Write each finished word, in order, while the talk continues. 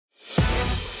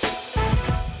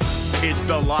It's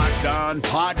the Locked On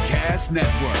Podcast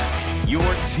Network, your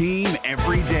team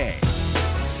every day.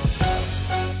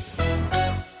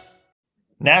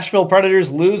 Nashville Predators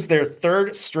lose their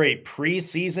third straight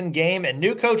preseason game, and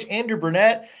new coach Andrew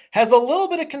Brunette has a little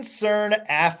bit of concern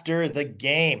after the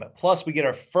game. Plus, we get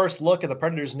our first look at the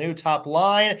Predators' new top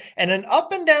line and an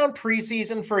up and down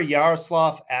preseason for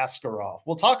Yaroslav Askarov.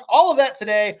 We'll talk all of that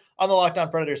today on the Locked On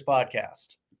Predators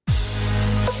podcast.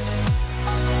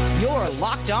 Your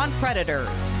Locked On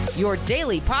Predators, your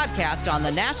daily podcast on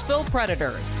the Nashville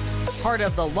Predators. Part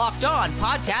of the Locked On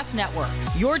Podcast Network,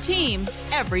 your team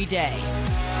every day.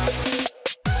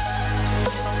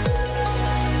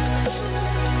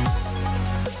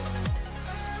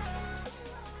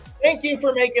 Thank you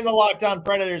for making the Locked On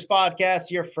Predators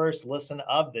podcast your first listen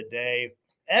of the day.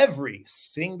 Every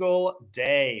single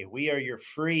day, we are your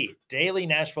free daily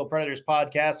Nashville Predators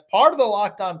podcast, part of the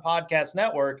Locked On Podcast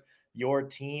Network, your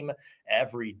team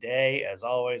every day. As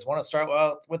always, want to start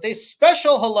with a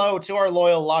special hello to our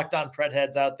loyal Locked On Pred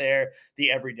heads out there, the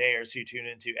everydayers who tune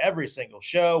into every single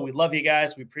show. We love you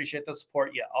guys. We appreciate the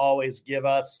support you always give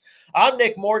us. I'm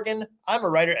Nick Morgan. I'm a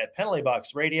writer at Penalty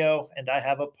Box Radio, and I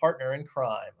have a partner in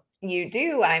crime. You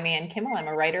do. I'm Ann Kimmel. I'm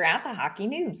a writer at the Hockey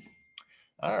News.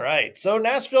 All right. So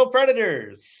Nashville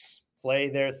Predators play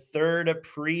their third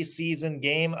preseason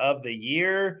game of the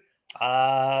year.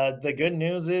 The good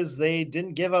news is they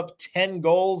didn't give up 10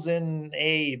 goals in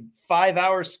a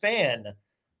 5-hour span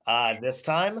this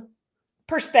time.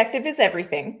 Perspective is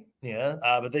everything. Yeah,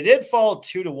 but they did fall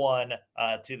 2-1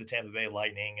 to the Tampa Bay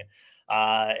Lightning.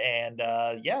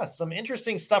 Some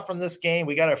interesting stuff from this game.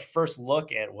 We got our first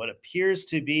look at what appears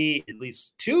to be at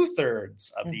least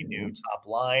 2/3 of the new top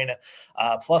line,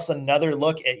 plus another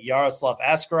look at Yaroslav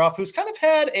Askarov, who's kind of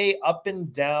had a up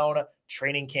and down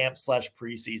training camp /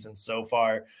 preseason so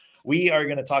far. We are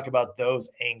going to talk about those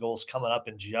angles coming up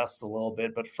in just a little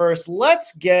bit. But first,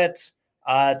 let's get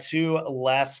to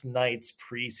last night's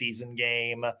preseason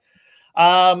game.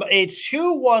 A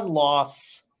 2-1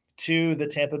 loss to the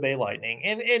Tampa Bay Lightning.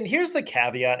 And here's the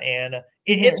caveat, Ann.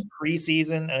 It's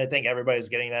preseason, and I think everybody's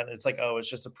getting that. It's like, oh, it's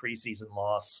just a preseason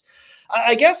loss.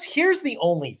 I guess here's the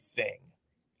only thing.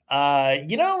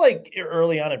 Like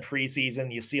early on in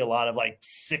preseason, you see a lot of like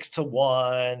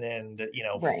 6-1 and,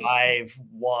 5-1,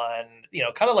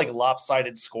 kind of like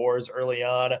lopsided scores early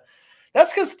on.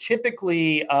 That's because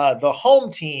typically the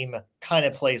home team kind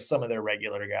of plays some of their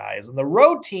regular guys, and the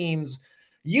road teams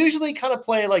usually kind of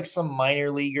play like some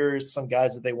minor leaguers, some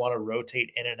guys that they want to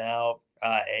rotate in and out,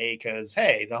 because,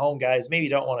 hey, the home guys maybe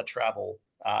don't want to travel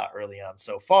early on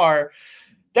so far.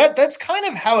 That's kind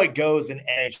of how it goes in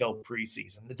NHL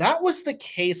preseason. That was the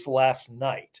case last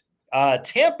night.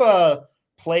 Tampa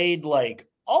played like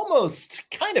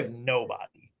almost kind of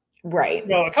nobody. Right.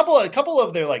 A couple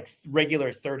of their like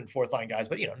regular third and fourth line guys,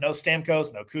 but no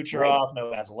Stamkos, no Kucherov,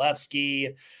 no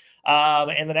Vasilevsky.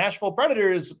 And the Nashville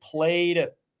Predators played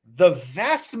the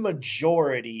vast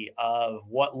majority of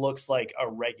what looks like a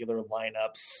regular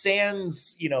lineup,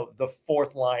 sans, the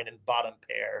fourth line and bottom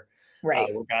pair.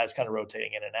 Right. Where guys kind of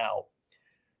rotating in and out.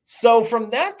 So from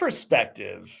that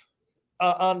perspective,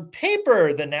 on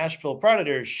paper, the Nashville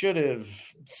Predators should have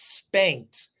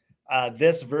spanked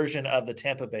this version of the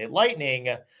Tampa Bay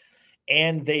Lightning,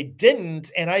 and they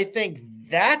didn't. And I think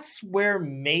that's where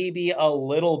maybe a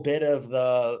little bit of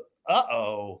the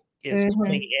is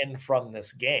coming in from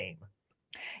this game.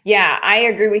 Yeah, I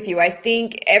agree with you. I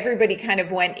think everybody kind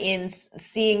of went in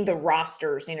seeing the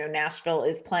rosters. Nashville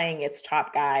is playing its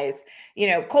top guys.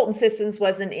 Colton Sissons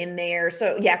wasn't in there.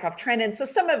 So Yakov Trenin. So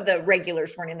some of the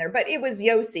regulars weren't in there, but it was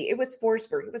Yossi. It was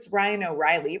Forsberg. It was Ryan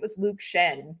O'Reilly. It was Luke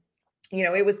Shen.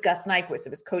 It was Gus Nyquist. It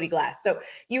was Cody Glass. So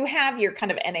you have your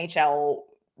kind of NHL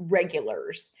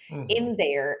regulars in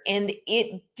there. And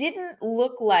it didn't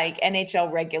look like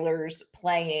NHL regulars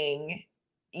playing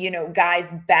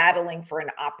guys battling for an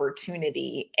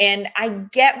opportunity. And I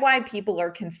get why people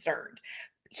are concerned.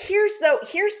 Here's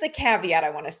the caveat I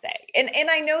want to say. And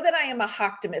I know that I am a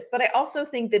optimist, but I also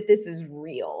think that this is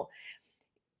real.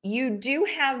 You do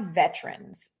have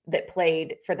veterans that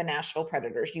played for the Nashville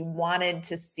Predators. You wanted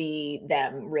to see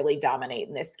them really dominate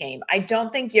in this game. I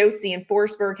don't think Yossi and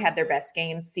Forsberg had their best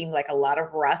games. Seemed like a lot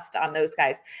of rust on those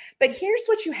guys. But here's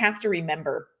what you have to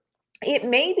remember. It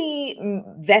may be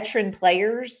veteran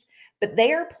players, but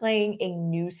they are playing a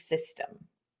new system.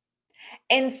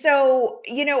 And so,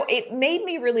 it made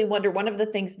me really wonder. One of the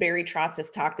things Barry Trotz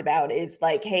has talked about is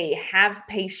like, hey, have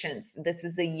patience. This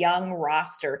is a young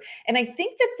roster. And I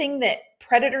think the thing that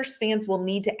Predators fans will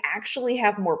need to actually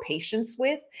have more patience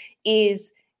with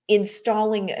is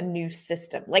installing a new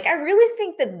system. Like, I really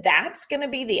think that that's going to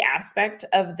be the aspect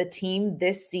of the team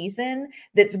this season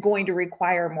that's going to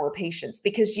require more patience,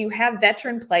 because you have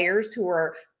veteran players who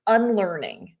are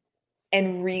unlearning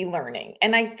and relearning.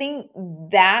 And I think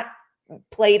that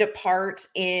played a part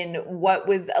in what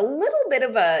was a little bit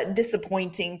of a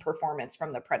disappointing performance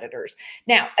from the Predators.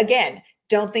 Now, again,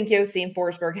 don't think Yossi and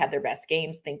Forsberg had their best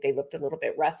games. Think they looked a little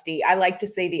bit rusty. I like to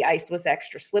say the ice was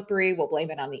extra slippery. We'll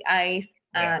blame it on the ice.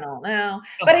 Yeah. I don't know.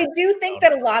 But I do think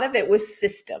that a lot of it was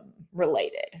system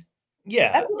related.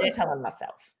 Yeah. That's what I'm telling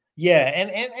myself. Yeah, and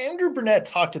Andrew Burnett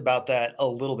talked about that a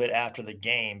little bit after the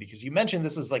game, because you mentioned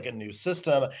this is like a new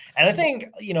system. And I think,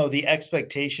 the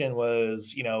expectation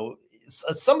was,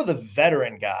 some of the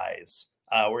veteran guys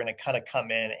were going to kind of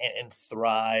come in and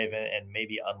thrive and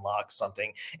maybe unlock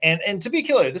something. And to be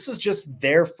clear, this is just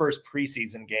their first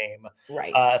preseason game.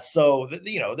 Right. So,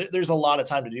 there's a lot of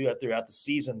time to do that throughout the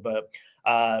season. But,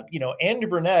 Andrew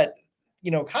Burnett,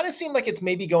 kind of seemed like it's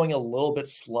maybe going a little bit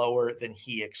slower than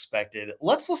he expected.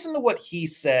 Let's listen to what he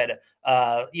said,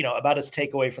 about his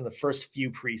takeaway from the first few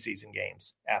preseason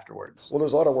games afterwards. Well,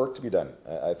 there's a lot of work to be done.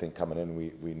 I think coming in,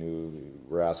 we knew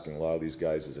we're asking a lot of these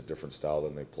guys is a different style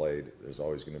than they played. There's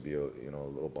always going to be a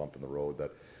little bump in the road that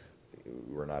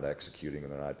we're not executing,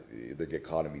 and they get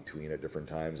caught in between at different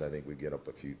times. I think we get up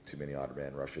a few too many odd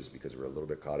man rushes because we're a little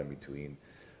bit caught in between.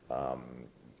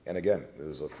 And again, it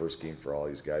was the first game for all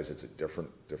these guys. It's a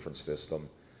different system.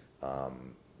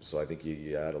 So I think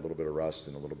you add a little bit of rust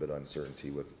and a little bit of uncertainty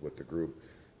with the group.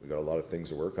 We've got a lot of things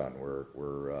to work on.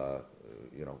 We're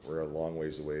a long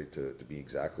ways away to be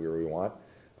exactly where we want.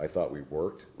 I thought we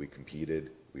worked, we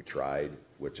competed, we tried,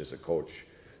 which as a coach,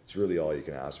 it's really all you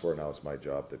can ask for. Now it's my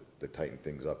job to tighten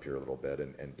things up here a little bit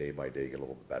and day by day get a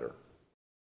little bit better.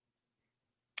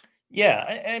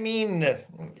 Yeah, I mean,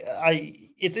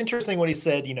 it's interesting what he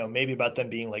said, maybe about them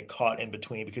being like caught in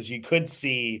between, because you could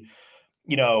see,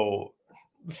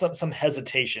 some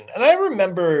hesitation. And I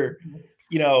remember,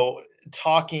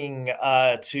 talking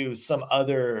to some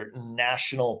other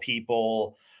national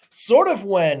people sort of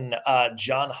when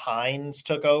John Hines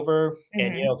took over,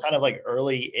 and, kind of like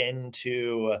early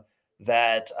into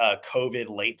that COVID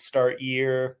late start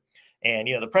year. And,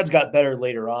 the Preds got better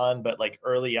later on, but like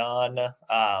early on,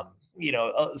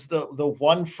 the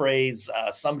one phrase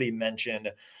somebody mentioned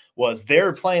was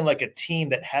they're playing like a team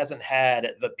that hasn't had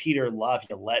the Peter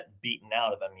Laviolette beaten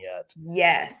out of them yet.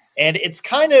 Yes. And it's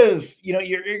kind of,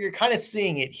 you're kind of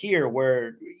seeing it here,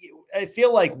 where I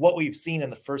feel like what we've seen in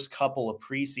the first couple of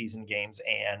preseason games,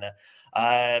 and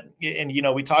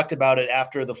we talked about it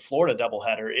after the Florida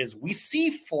doubleheader, is we see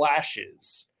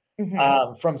flashes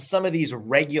from some of these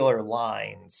regular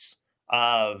lines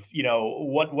of,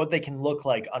 what they can look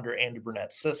like under Andrew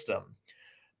Burnett's system.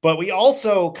 But we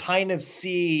also kind of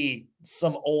see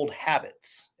some old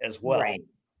habits as well. Right.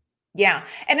 Yeah.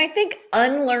 And I think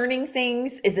unlearning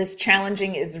things is as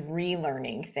challenging as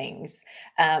relearning things.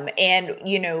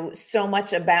 So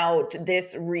much about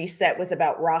this reset was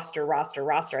about roster.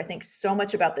 I think so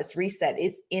much about this reset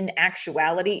is in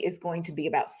actuality is going to be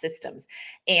about systems.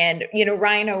 And,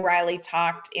 Ryan O'Reilly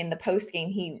talked in the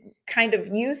postgame, he kind of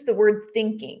used the word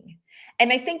thinking.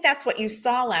 And I think that's what you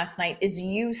saw last night is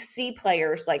you see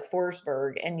players like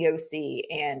Forsberg and Yossi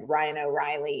and Ryan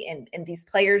O'Reilly and these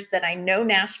players that I know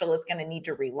Nashville is going to need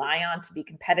to rely on to be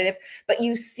competitive, but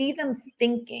you see them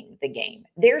thinking the game.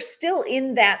 They're still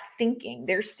in that thinking.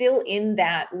 They're still in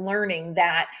that learning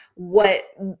that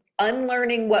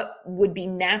unlearning what would be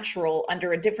natural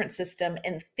under a different system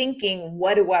and thinking,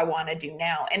 what do I want to do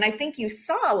now? And I think you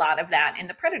saw a lot of that in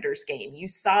the Predators game. You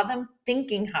saw them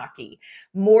thinking hockey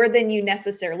more than you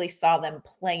necessarily saw them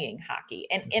playing hockey.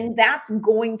 And that's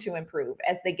going to improve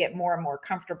as they get more and more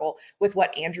comfortable with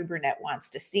what Andrew Burnett wants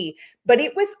to see. But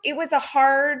it was a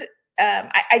hard,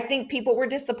 I think people were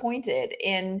disappointed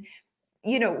in,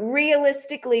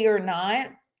 realistically or not,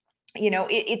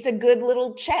 it's a good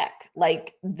little check.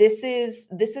 Like this is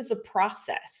a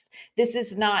process. This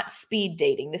is not speed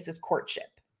dating. This is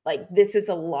courtship. Like this is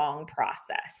a long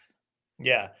process.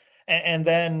 Yeah. And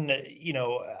then,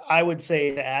 I would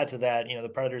say to add to that, the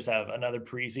Predators have another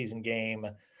preseason game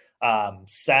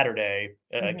Saturday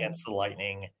against the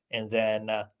Lightning. And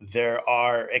then there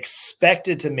are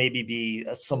expected to maybe be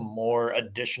some more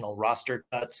additional roster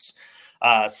cuts.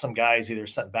 Some guys either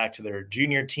sent back to their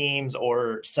junior teams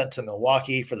or sent to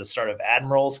Milwaukee for the start of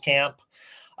Admirals camp.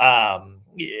 I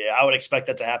would expect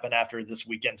that to happen after this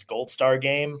weekend's Gold Star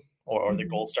game or the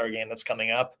Gold Star game that's coming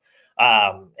up.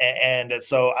 And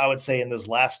so I would say in those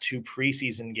last two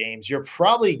preseason games, you're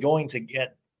probably going to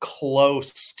get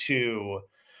close to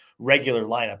regular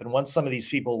lineup. And once some of these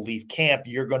people leave camp,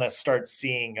 you're going to start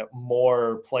seeing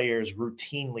more players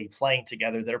routinely playing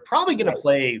together that are probably going to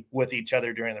play with each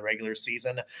other during the regular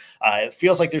season. It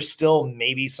feels like there's still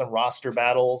maybe some roster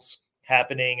battles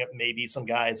happening, maybe some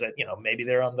guys that, maybe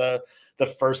they're on the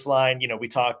first line. We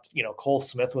talked, Cole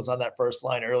Smith was on that first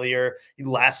line earlier.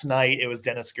 Last night, it was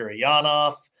Dennis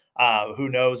Gurianov. Who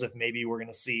knows if maybe we're going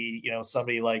to see,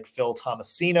 somebody like Phil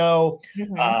Tomasino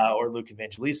or Luke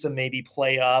Evangelista maybe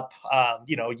play up.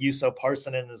 Juuso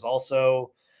Parssinen has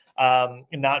also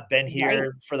not been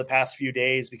here for the past few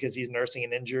days because he's nursing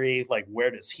an injury. Like,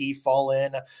 where does he fall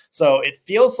in? So it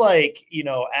feels like,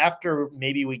 after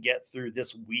maybe we get through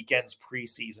this weekend's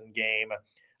preseason game,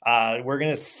 we're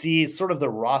going to see sort of the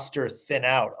roster thin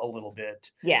out a little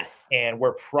bit. Yes. And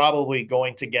we're probably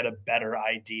going to get a better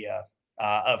idea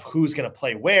of who's going to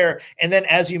play where. And then,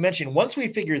 as you mentioned, once we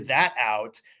figure that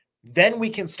out, then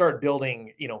we can start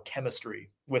building,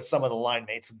 chemistry with some of the line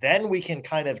mates. Then we can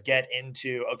kind of get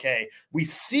into, okay, we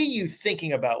see you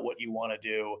thinking about what you want to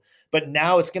do, but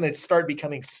now it's going to start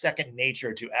becoming second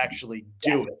nature to actually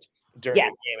do it during the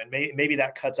game. And maybe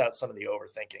that cuts out some of the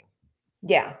overthinking.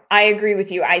 Yeah, I agree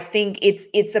with you. I think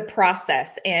it's a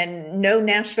process, and no,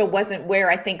 Nashville wasn't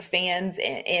where I think fans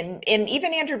and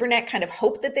even Andrew Burnett kind of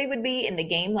hoped that they would be in the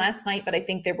game last night, but I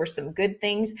think there were some good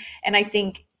things. And I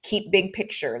think keep big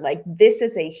picture, like this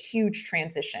is a huge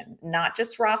transition, not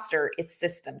just roster, it's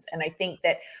systems. And I think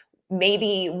that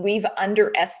maybe we've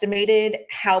underestimated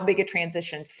how big a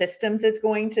transition systems is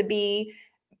going to be,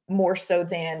 more so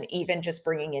than even just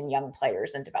bringing in young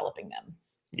players and developing them.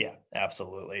 Yeah,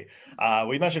 absolutely.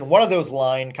 We mentioned one of those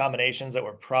line combinations that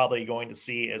we're probably going to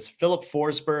see is Philip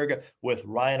Forsberg with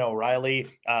Ryan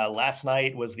O'Reilly. Last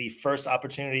night was the first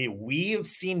opportunity we've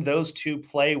seen those two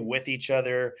play with each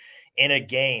other in a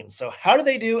game. So how do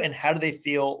they do, and how do they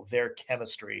feel their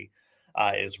chemistry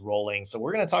is rolling? So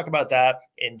we're going to talk about that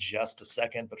in just a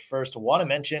second. But first, I want to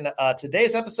mention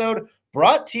today's episode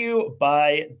brought to you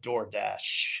by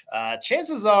DoorDash.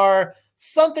 Chances are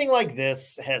something like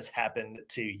this has happened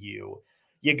to you.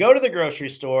 You go to the grocery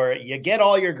store, you get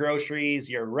all your groceries,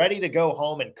 you're ready to go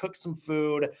home and cook some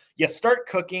food. You start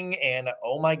cooking and,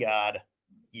 oh my God,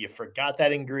 you forgot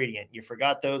that ingredient. You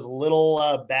forgot those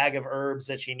little bag of herbs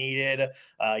that you needed.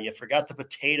 You forgot the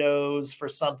potatoes for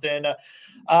something.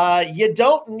 You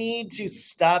don't need to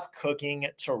stop cooking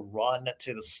to run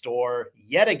to the store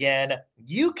yet again.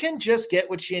 You can just get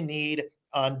what you need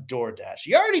on DoorDash.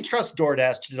 You already trust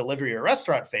DoorDash to deliver your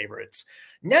restaurant favorites.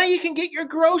 Now you can get your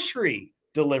grocery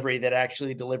delivery that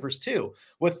actually delivers too.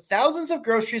 With thousands of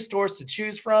grocery stores to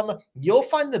choose from, you'll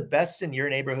find the best in your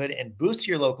neighborhood and boost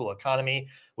your local economy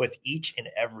with each and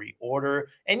every order.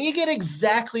 And you get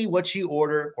exactly what you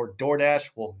order, or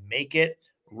DoorDash will make it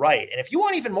right. And if you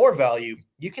want even more value,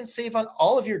 you can save on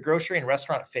all of your grocery and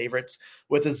restaurant favorites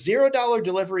with a $0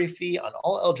 delivery fee on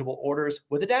all eligible orders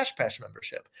with a DashPass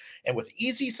membership. And with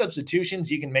easy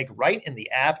substitutions you can make right in the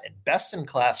app and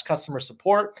best-in-class customer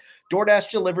support, DoorDash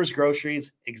delivers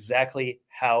groceries exactly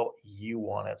how you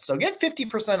want it. So get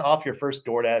 50% off your first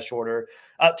DoorDash order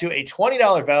up to a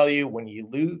 $20 value when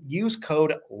you use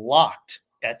code LOCKED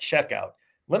at checkout.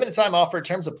 Limited time offer,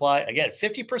 terms apply. Again,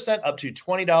 50% up to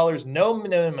 $20, no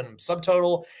minimum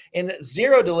subtotal, and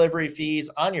 $0 delivery fees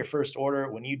on your first order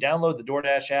when you download the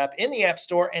DoorDash app in the App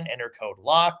Store and enter code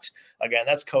LOCKED. Again,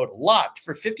 that's code LOCKED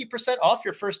for 50% off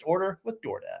your first order with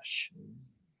DoorDash.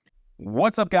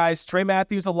 What's up, guys? Trey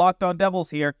Matthews of Locked On Devils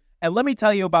here, and let me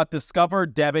tell you about Discover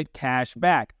Debit Cash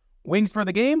Back. Wings for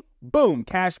the game? Boom,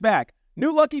 cash back.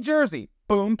 New lucky jersey?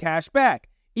 Boom, cash back.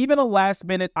 Even a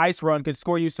last-minute ice run could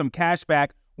score you some cash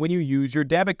back when you use your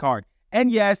debit card. And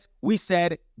yes, we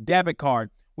said debit card.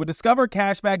 With Discover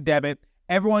Cashback Debit,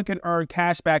 everyone can earn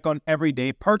cash back on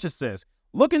everyday purchases.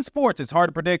 Look, in sports, it's hard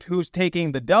to predict who's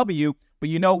taking the W, but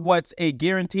you know what's a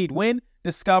guaranteed win?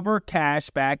 Discover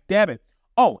Cashback Debit.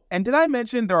 Oh, and did I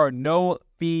mention there are no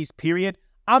fees, period?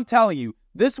 I'm telling you,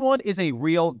 this one is a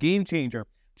real game changer.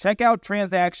 Check out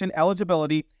transaction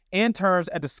eligibility and terms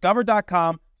at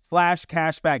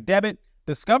discover.com/cashbackdebit.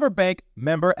 Discover Bank,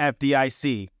 member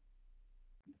FDIC.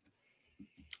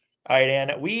 All right,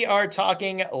 and we are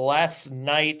talking last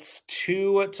night's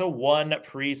 2-1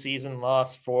 preseason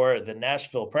loss for the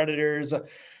Nashville Predators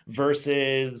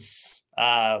versus,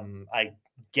 I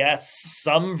guess,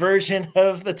 some version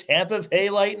of the Tampa Bay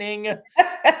Lightning.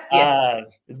 I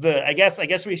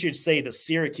guess we should say the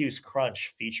Syracuse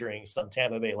Crunch, featuring some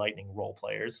Tampa Bay Lightning role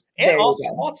players and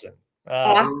Austin Watson.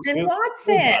 Austin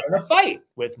Watson who got in a fight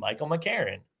with Michael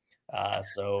McCarron.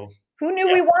 So who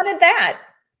knew we wanted that?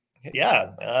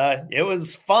 Yeah, it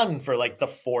was fun for like the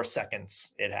 4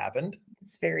 seconds it happened.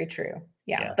 It's very true.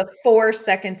 Yeah. The 4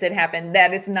 seconds it happened,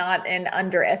 that is not an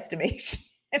underestimation.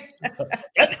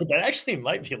 That actually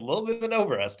might be a little bit of an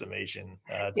overestimation,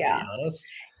 to be honest.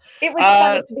 It was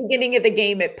fun at the beginning of the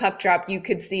game at puck drop. You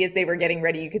could see as they were getting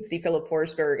ready, you could see Philip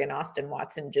Forsberg and Austin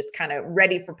Watson just kind of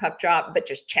ready for puck drop, but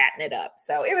just chatting it up.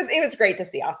 So it was great to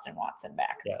see Austin Watson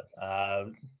back. Yeah.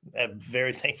 I'm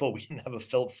very thankful we didn't have a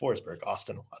Philip Forsberg,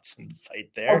 Austin Watson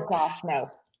fight there. Oh gosh, no.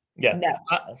 Yeah. No.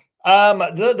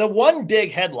 The one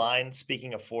big headline,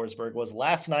 speaking of Forsberg, was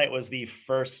last night was the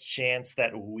first chance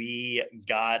that we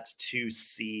got to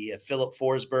see Philip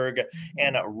Forsberg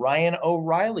and Ryan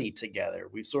O'Reilly together.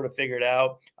 We've sort of figured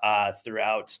out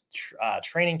throughout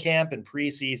training camp and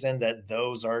preseason that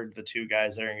those are the two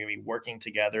guys that are going to be working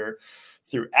together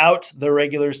throughout the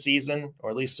regular season, or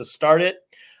at least to start it.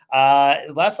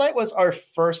 Last night was our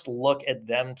first look at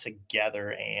them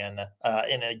together and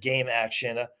in a game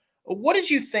action. What did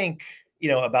you think,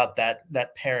 about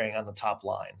that pairing on the top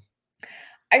line?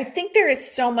 I think there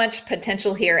is so much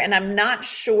potential here, and I'm not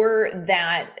sure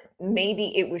that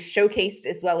maybe it was showcased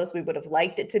as well as we would have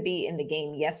liked it to be in the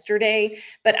game yesterday.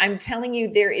 But I'm telling you,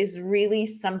 there is really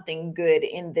something good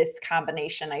in this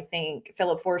combination. I think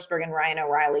Philip Forsberg and Ryan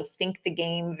O'Reilly think the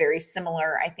game very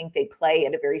similar. I think they play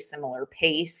at a very similar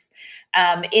pace.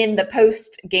 In the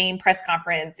post-game press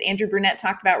conference, Andrew Brunette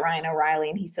talked about Ryan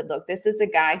O'Reilly, and he said, look, this is a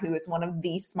guy who is one of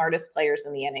the smartest players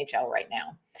in the NHL right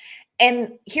now.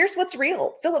 And here's what's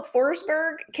real. Philip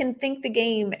Forsberg can think the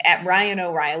game at Ryan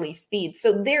O'Reilly's speed.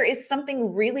 So there is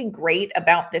something really great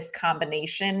about this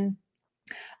combination.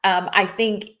 I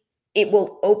think it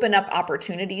will open up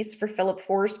opportunities for Philip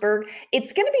Forsberg.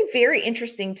 It's going to be very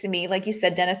interesting to me. Like you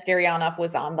said, Denis Gurianov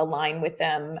was on the line with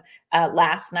them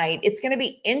last night. It's going to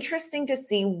be interesting to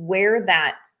see where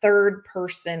that third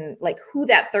person, like who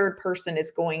that third person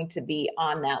is going to be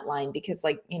on that line, because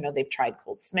they've tried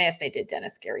Cole Smith, they did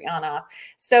Denis Gurianov.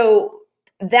 So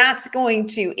that's going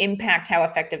to impact how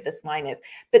effective this line is.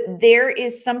 But there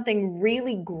is something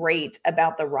really great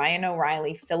about the Ryan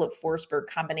O'Reilly, Philip Forsberg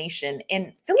combination.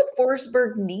 And Philip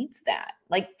Forsberg needs that.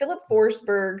 Like Philip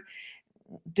Forsberg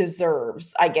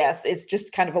deserves, I guess, is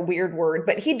just kind of a weird word,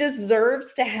 but he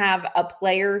deserves to have a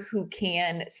player who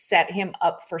can set him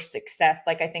up for success,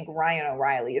 like I think Ryan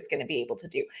O'Reilly is going to be able to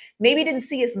do. Maybe didn't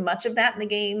see as much of that in the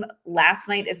game last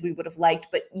night as we would have liked,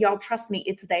 but y'all trust me,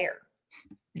 it's there.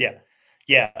 Yeah.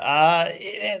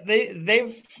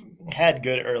 They've had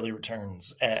good early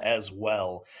returns as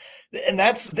well. And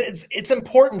it's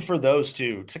important for those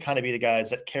two to kind of be the guys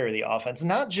that carry the offense,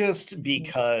 not just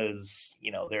because,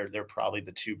 they're probably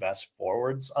the two best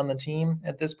forwards on the team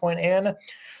at this point, Ann,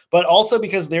 but also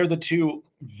because they're the two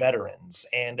veterans.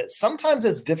 And sometimes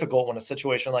it's difficult when a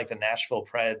situation like the Nashville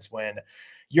Preds, when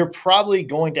you're probably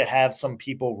going to have some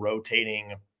people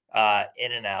rotating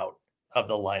in and out of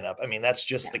the lineup. I mean, that's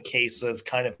just the case of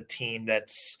kind of a team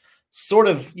that's sort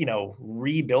of,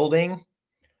 rebuilding.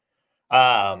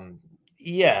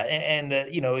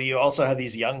 You also have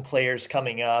these young players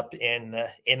coming up in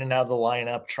and out of the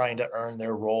lineup, trying to earn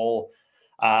their role.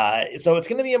 So it's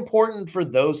going to be important for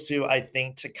those two, I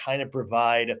think, to kind of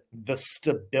provide the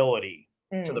stability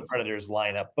to the Predators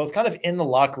lineup, both kind of in the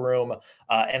locker room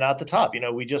and at the top.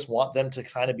 We just want them to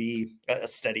kind of be a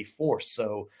steady force.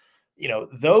 So,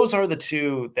 those are the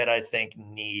two that I think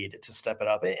need to step it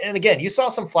up. And again, you saw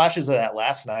some flashes of that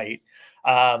last night.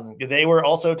 They were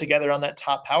also together on that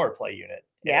top power play unit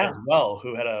as well,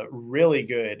 who had a really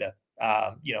good,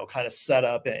 kind of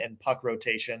setup and puck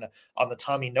rotation on the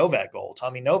Tommy Novak goal.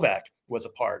 Tommy Novak was a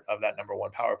part of that number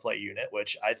one power play unit,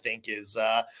 which I think is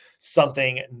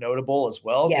something notable as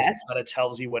well, because it kind of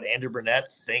tells you what Andrew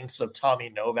Brunette thinks of Tommy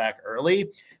Novak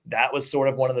early. That was sort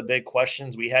of one of the big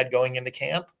questions we had going into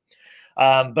camp.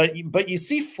 But you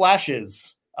see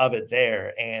flashes of it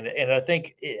there. And I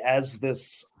think as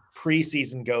this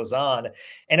preseason goes on,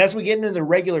 and as we get into the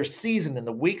regular season and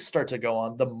the weeks start to go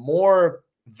on, the more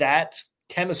that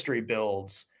chemistry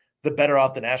builds, the better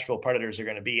off the Nashville Predators are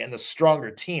going to be, and the stronger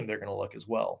team they're going to look as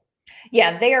well.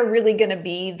 Yeah, they are really going to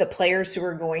be the players who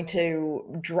are going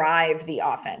to drive the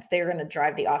offense. They're going to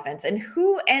drive the offense. And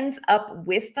who ends up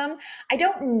with them? I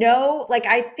don't know.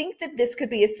 I think that this could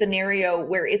be a scenario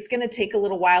where it's going to take a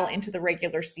little while into the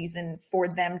regular season for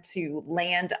them to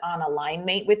land on a line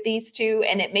mate with these two.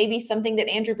 And it may be something that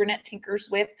Andrew Brunette tinkers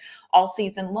with all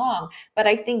season long. But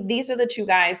I think these are the two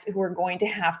guys who are going to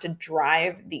have to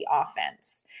drive the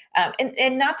offense.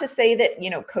 And not to say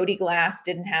that, Cody Glass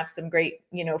didn't have some great,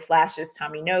 flashes.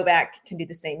 Tommy Novak can do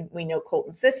the same. We know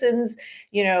Colton Sissons,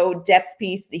 depth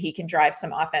piece that he can drive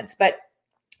some offense. But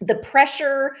the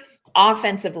pressure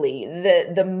offensively,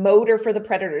 the motor for the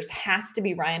Predators has to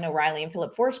be Ryan O'Reilly and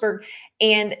Philip Forsberg.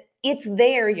 And it's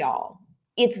there, y'all.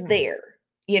 It's there.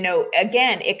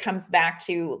 Again, it comes back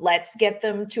to let's get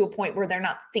them to a point where they're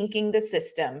not thinking the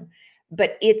system,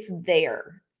 but it's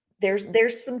there.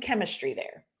 There's some chemistry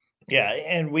there. Yeah,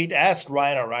 and we'd asked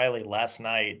Ryan O'Reilly last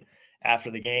night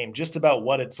after the game just about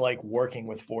what it's like working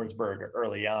with Forsberg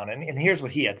early on, and here's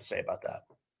what he had to say about that.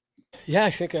 Yeah, I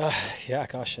think,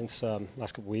 since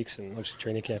last couple of weeks and obviously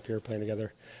training camp here, playing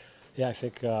together. Yeah, I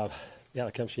think,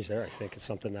 the chemistry's there. I think it's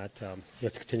something that we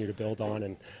have to continue to build on.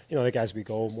 And, I think as we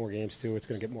go, more games too, it's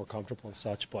going to get more comfortable and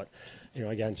such. But,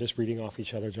 again, just reading off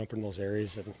each other, jumping in those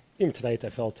areas. And even tonight, I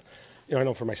felt, I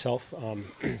know for myself,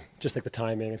 just like the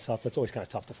timing and stuff, that's always kind of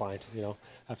tough to find,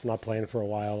 after not playing for a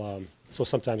while. So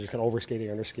sometimes you're kind of overskating,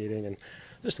 underskating, and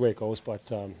just the way it goes.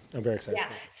 But I'm very excited. Yeah,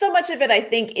 so much of it, I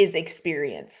think, is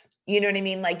experience. You know what I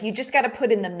mean? Like, you just got to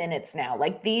put in the minutes now.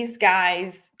 Like, these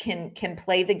guys can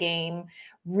play the game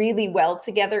really well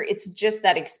together. It's just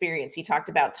that experience. He talked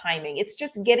about timing. It's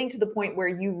just getting to the point where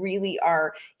you really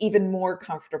are even more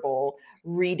comfortable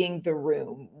reading the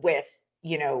room with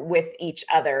each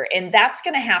other. And that's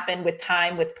going to happen with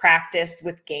time, with practice,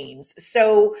 with games.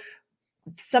 So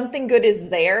something good is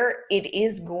there. It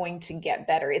is going to get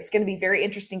better. It's going to be very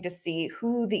interesting to see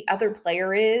who the other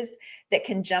player is that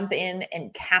can jump in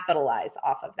and capitalize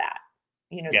off of that.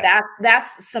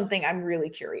 That's something I'm really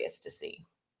curious to see.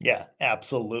 Yeah,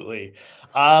 absolutely.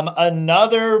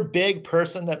 Another big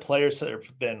person that players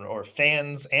have been, or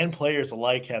fans and players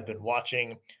alike have been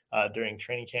watching during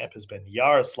training camp has been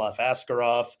Yaroslav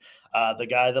Askarov, the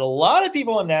guy that a lot of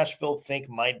people in Nashville think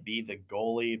might be the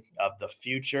goalie of the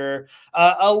future.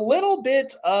 A little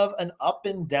bit of an up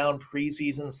and down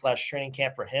preseason / training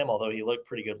camp for him, although he looked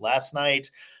pretty good last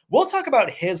night. We'll talk about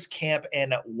his camp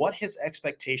and what his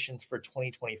expectations for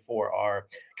 2024 are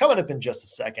coming up in just a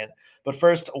second. But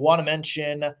first, I want to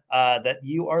mention that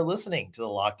you are listening to the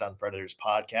Locked On Predators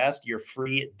podcast, your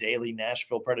free daily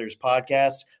Nashville Predators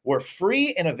podcast. We're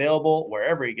free and available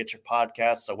wherever you get your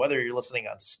podcasts. So whether you're listening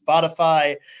on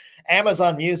Spotify,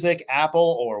 Amazon Music,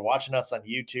 Apple, or watching us on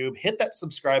YouTube, hit that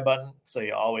subscribe button so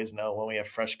you always know when we have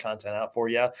fresh content out for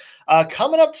you.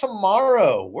 Coming up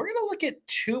tomorrow, we're going to look at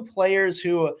two players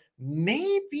who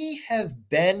maybe have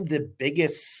been the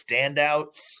biggest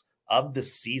standouts of the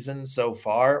season so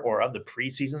far, or of the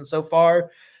preseason so far.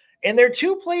 And they're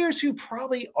two players who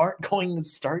probably aren't going to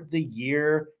start the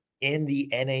year in the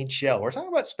NHL. We're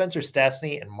talking about Spencer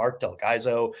Stastny and Mark Del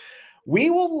Gaizo.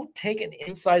 We will take an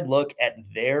inside look at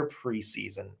their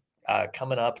preseason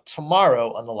coming up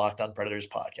tomorrow on the Locked On Predators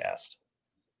podcast.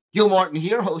 Gil Martin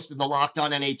here, host of the Locked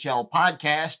On NHL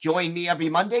podcast. Join me every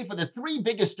Monday for the three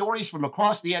biggest stories from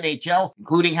across the NHL,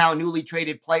 including how newly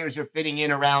traded players are fitting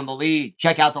in around the league.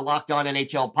 Check out the Locked On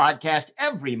NHL podcast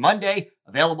every Monday,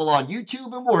 available on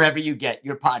YouTube and wherever you get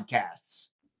your podcasts.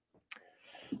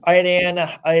 All right, Ann,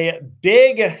 a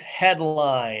big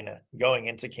headline going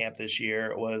into camp this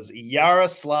year was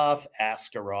Yaroslav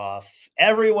Askarov,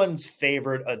 everyone's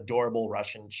favorite adorable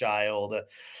Russian child.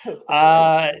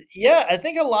 I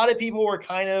think a lot of people were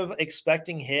kind of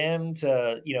expecting him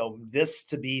to, this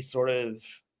to be sort of,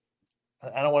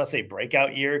 I don't want to say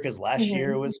breakout year, because last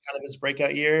year was kind of his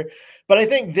breakout year. But I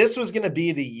think this was going to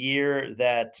be the year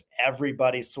that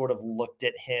everybody sort of looked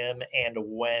at him and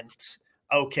went,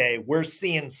 okay, we're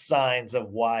seeing signs of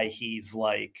why he's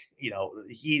like,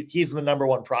 he's the number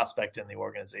one prospect in the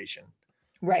organization.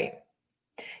 Right.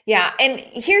 Yeah. And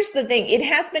here's the thing. It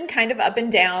has been kind of up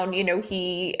and down.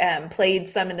 He played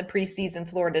some in the preseason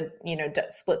Florida,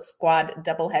 split squad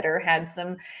doubleheader, had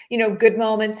some, good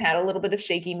moments, had a little bit of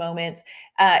shaky moments.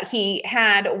 He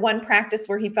had one practice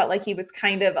where he felt like he was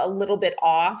kind of a little bit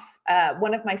off.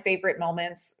 One of my favorite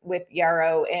moments with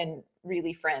Yarrow and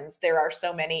really friends, there are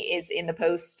so many, is in the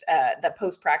post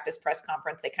practice press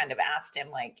conference. They kind of asked him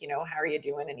like, how are you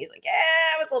doing? And he's like,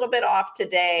 I was a little bit off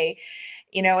today,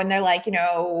 and they're like,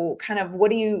 kind of, what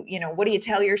do you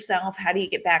tell yourself? How do you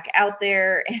get back out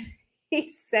there? And he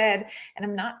said, and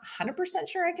I'm not 100%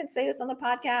 sure I can say this on the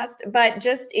podcast, but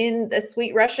just in the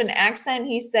sweet Russian accent,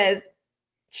 he says,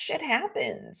 shit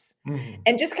happens,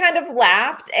 and just kind of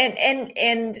laughed.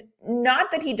 And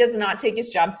not that he does not take his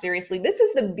job seriously. This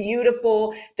is the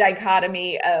beautiful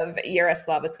dichotomy of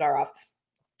Yaroslav Askarov.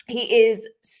 He is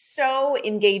so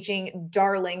engaging,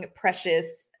 darling,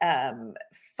 precious,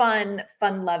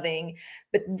 fun-loving.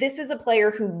 But this is a player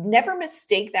who never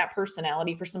mistake that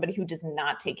personality for somebody who does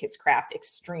not take his craft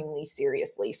extremely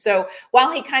seriously. So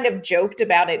while he kind of joked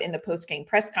about it in the post-game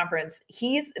press conference,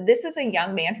 this is a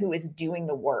young man who is doing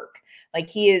the work. Like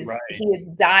he is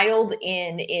dialed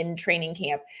in training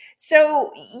camp.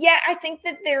 So yeah, I think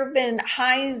that there have been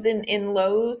highs and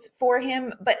lows for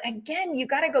him. But again, you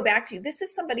got to go back to, this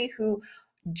is somebody who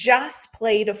just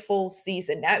played a full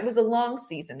season. Now, it was a long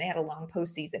season. They had a long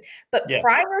postseason. But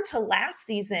prior to last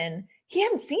season, he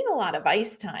hadn't seen a lot of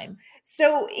ice time.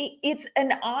 So it's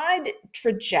an odd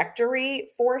trajectory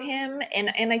for him.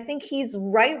 And I think he's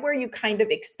right where you kind of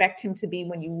expect him to be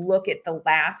when you look at the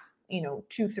last,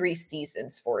 2-3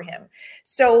 seasons for him.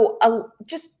 So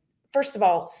just first of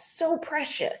all, so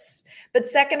precious. But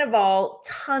second of all,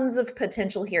 tons of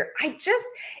potential here.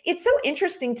 It's so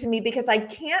interesting to me because I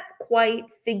can't quite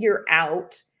figure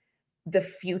out the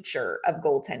future of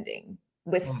goaltending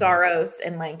with Saros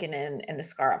and Lankinen and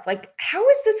Askarov. Like, how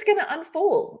is this going to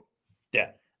unfold?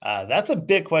 Yeah. That's a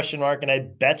big question mark, and I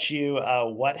bet you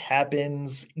what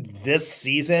happens this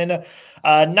season,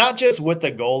 not just with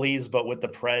the goalies, but with the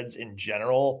Preds in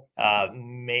general,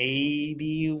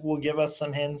 maybe will give us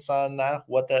some hints on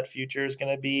what that future is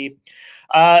going to be.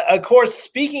 Of course,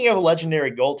 speaking of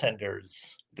legendary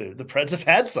goaltenders, the Preds have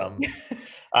had some.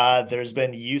 There's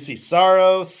been UC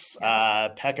Saros,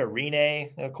 Pekka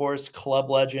Rinne, of course,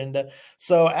 club legend.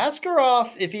 So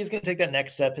Askarov, if he's going to take that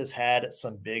next step, has had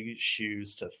some big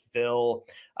shoes to fill.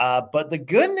 But the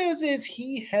good news is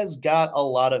he has got a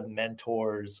lot of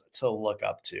mentors to look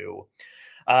up to.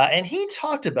 And he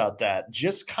talked about that,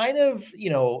 just kind of,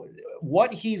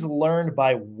 what he's learned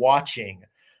by watching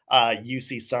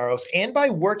UC Saros and by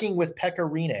working with Pekka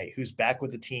Rinne, who's back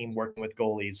with the team working with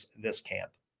goalies this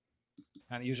camp.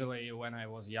 And usually when I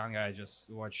was young, I just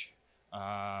watch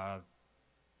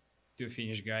two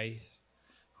Finnish guys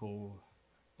who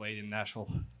played in Nashville,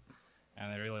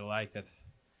 and I really liked it.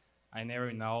 I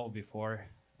never know before,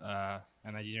 and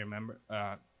I didn't remember.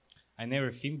 I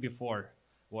never think before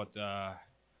what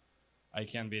I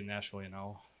can be in Nashville. It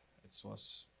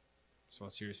was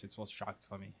serious. It was shocked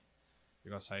for me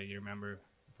because I remember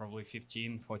probably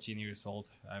 15, 14 years old.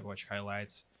 I watch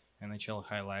highlights, NHL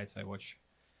highlights. I watch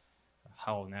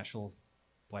how Nashville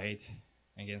played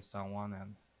against someone,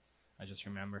 and I just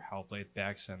remember how played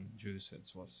Pax and Juice.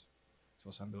 It was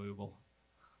unbelievable.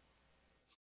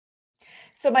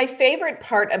 So my favorite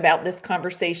part about this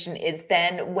conversation is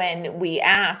then when we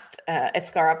asked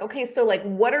Askarov, okay, so like,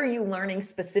 what are you learning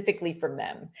specifically from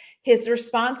them? His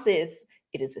response is,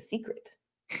 it is a secret.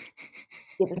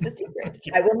 It is a secret.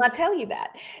 I will not tell you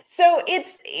that. So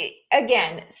it's,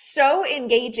 again, so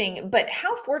engaging, but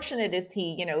how fortunate is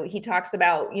he? He talks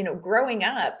about, growing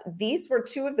up, these were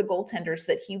two of the goaltenders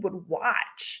that he would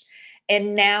watch.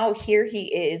 And now here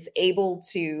he is able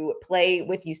to play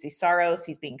with UC Saros.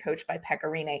 He's being coached by Pekka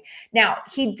Rinne. Now,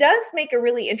 he does make a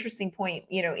really interesting point,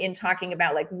 in talking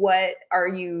about like, what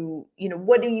do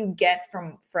you get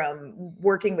from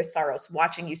working with Saros,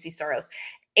 watching UC Saros?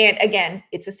 And again,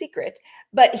 it's a secret,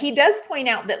 but he does point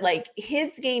out that like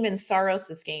his game and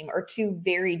Saros's game are two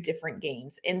very different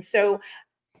games. And so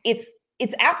it's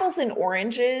apples and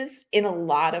oranges in a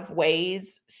lot of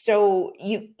ways. So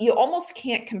you almost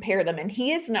can't compare them. And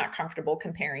he is not comfortable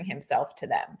comparing himself to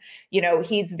them.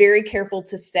 He's very careful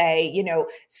to say,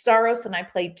 Saros and I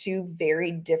played two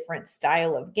very different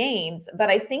style of games. But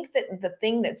I think that the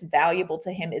thing that's valuable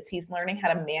to him is he's learning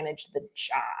how to manage the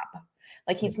job.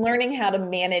 Like he's learning how to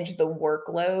manage the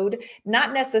workload,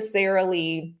 not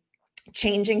necessarily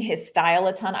changing his style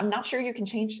a ton. I'm not sure you can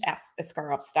change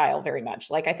Askarov's style very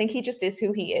much. Like I think he just is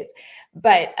who he is.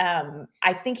 But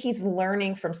I think he's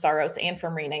learning from Saros and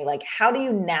from Rinne, like how do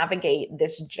you navigate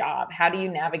this job? How do you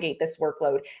navigate this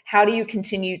workload? How do you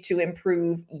continue to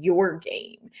improve your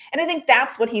game? And I think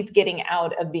that's what he's getting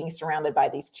out of being surrounded by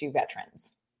these two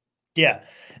veterans. Yeah.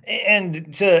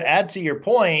 And to add to your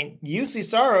point, UC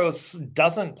Saros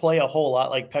doesn't play a whole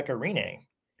lot like Pekka Rinne.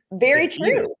 Very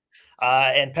true.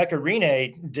 And Pekka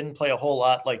Rinne didn't play a whole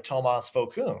lot like Tomas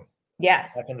Fokun.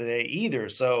 Yes. Back in the day either.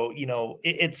 So,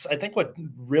 it's, I think what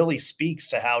really speaks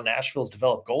to how Nashville's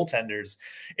developed goaltenders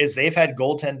is they've had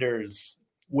goaltenders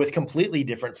with completely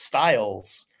different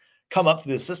styles come up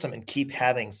through the system and keep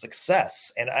having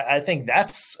success. And I think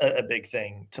that's a big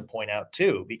thing to point out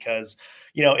too, because,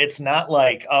 it's not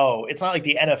like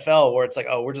the NFL where it's like,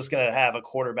 oh, we're just going to have a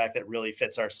quarterback that really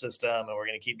fits our system and we're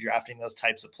going to keep drafting those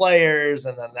types of players.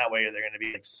 And then that way they're going to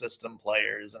be like system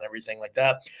players and everything like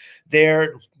that.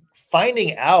 They're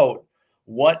finding out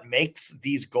what makes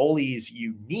these goalies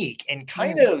unique and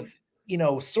kind of,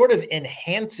 sort of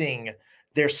enhancing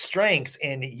their strengths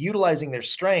and utilizing their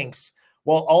strengths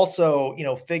while also,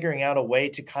 figuring out a way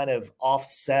to kind of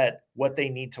offset what they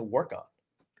need to work on.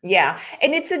 Yeah.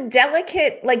 And it's a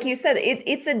delicate, like you said,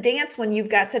 it's a dance when you've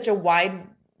got such a wide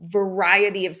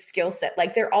variety of skill set.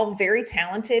 Like they're all very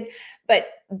talented, but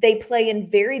they play in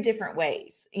very different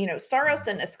ways. Saros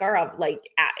and Askarov, like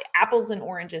apples and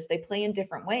oranges, they play in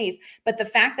different ways. But the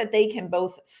fact that they can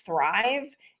both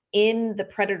thrive in the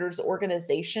Predators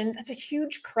organization, that's a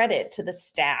huge credit to the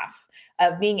staff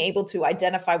of being able to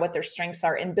identify what their strengths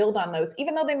are and build on those,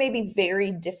 even though they may be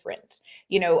very different.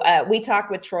 We talked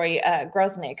with Troy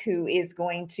Grosnick, who is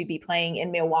going to be playing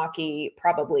in Milwaukee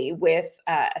probably with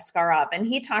Askarov. And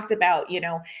he talked about,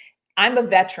 I'm a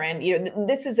veteran,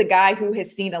 this is a guy who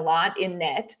has seen a lot in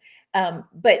net.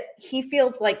 But he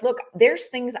feels like, look, there's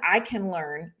things I can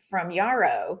learn from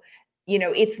Yaro.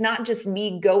 It's not just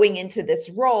me going into this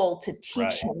role to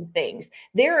teach him things.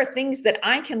 There are things that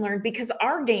I can learn because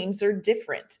our games are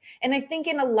different. And I think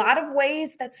in a lot of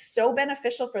ways, that's so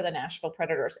beneficial for the Nashville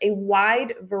Predators, a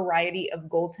wide variety of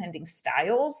goaltending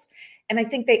styles. And I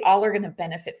think they all are going to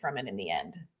benefit from it in the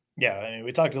end. Yeah, I mean,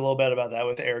 we talked a little bit about that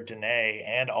with Eric Dene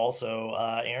and also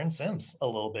Aaron Sims a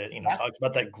little bit. Talked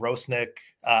about that Grosnick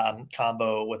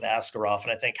combo with Askarov,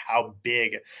 and I think how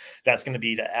big that's going to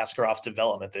be to Askarov's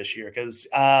development this year. Because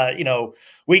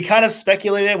we kind of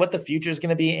speculated what the future is going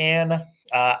to be. And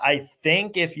I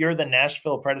think if you're the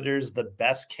Nashville Predators, the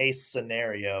best case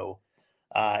scenario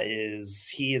is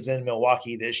he is in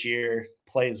Milwaukee this year,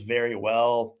 plays very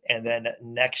well, and then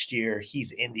next year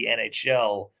he's in the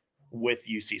NHL with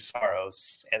UC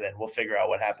Saros, and then we'll figure out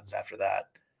what happens after that.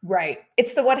 Right.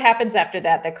 It's the what happens after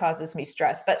that causes me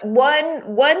stress. But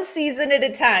one season at a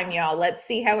time, y'all. Let's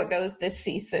see how it goes this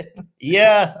season.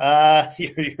 Yeah,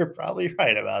 you're probably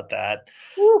right about that.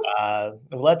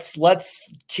 Let's work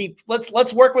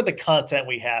with the content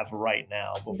we have right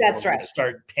now before we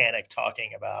start panic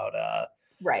talking about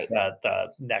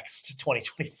the next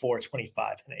 2024-25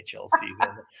 NHL season.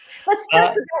 Let's stress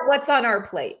about what's on our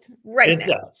plate right now. It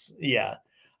does, yeah.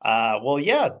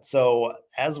 So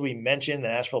as we mentioned, the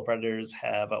Nashville Predators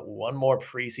have one more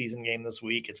preseason game this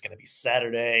week. It's going to be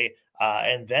Saturday,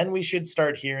 and then we should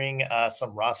start hearing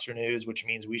some roster news, which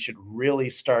means we should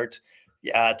really start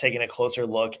taking a closer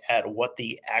look at what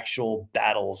the actual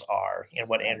battles are and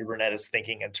what Andrew Burnett is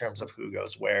thinking in terms of who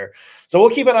goes where. So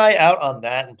we'll keep an eye out on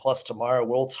that. And plus tomorrow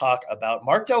we'll talk about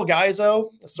Mark Del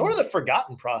Gaizo, sort of the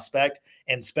forgotten prospect,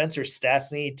 and Spencer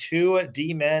Stastny, two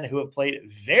D-men who have played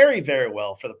very, very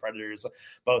well for the Predators,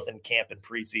 both in camp and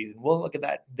preseason. We'll look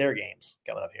at their games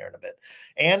coming up here in a bit.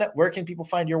 And where can people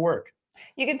find your work?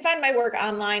 You can find my work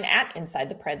online at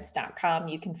InsideThePreds.com.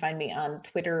 You can find me on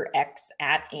Twitter, X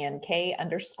at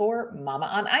 @AnnK_Mama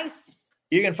on Ice.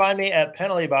 You can find me at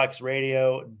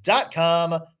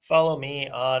PenaltyBoxRadio.com. Follow me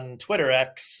on Twitter,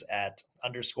 X at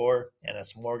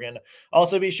 _NS Morgan.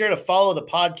 Also, be sure to follow the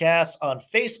podcast on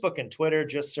Facebook and Twitter.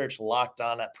 Just search Locked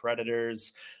On at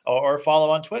Predators, or follow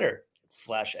on Twitter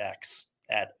 /X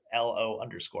at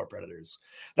LO_Predators.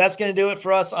 That's going to do it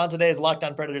for us on today's Locked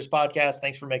On Predators podcast.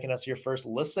 Thanks for making us your first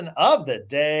listen of the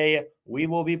day. We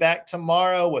will be back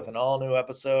tomorrow with an all new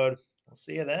episode. We'll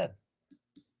see you then.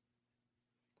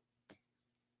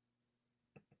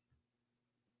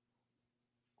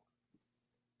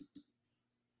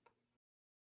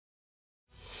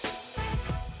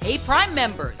 Hey, Prime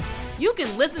members, you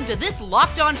can listen to this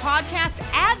Locked On podcast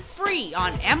ad-free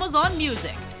on Amazon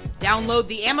Music. Download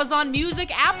the Amazon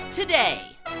Music app today.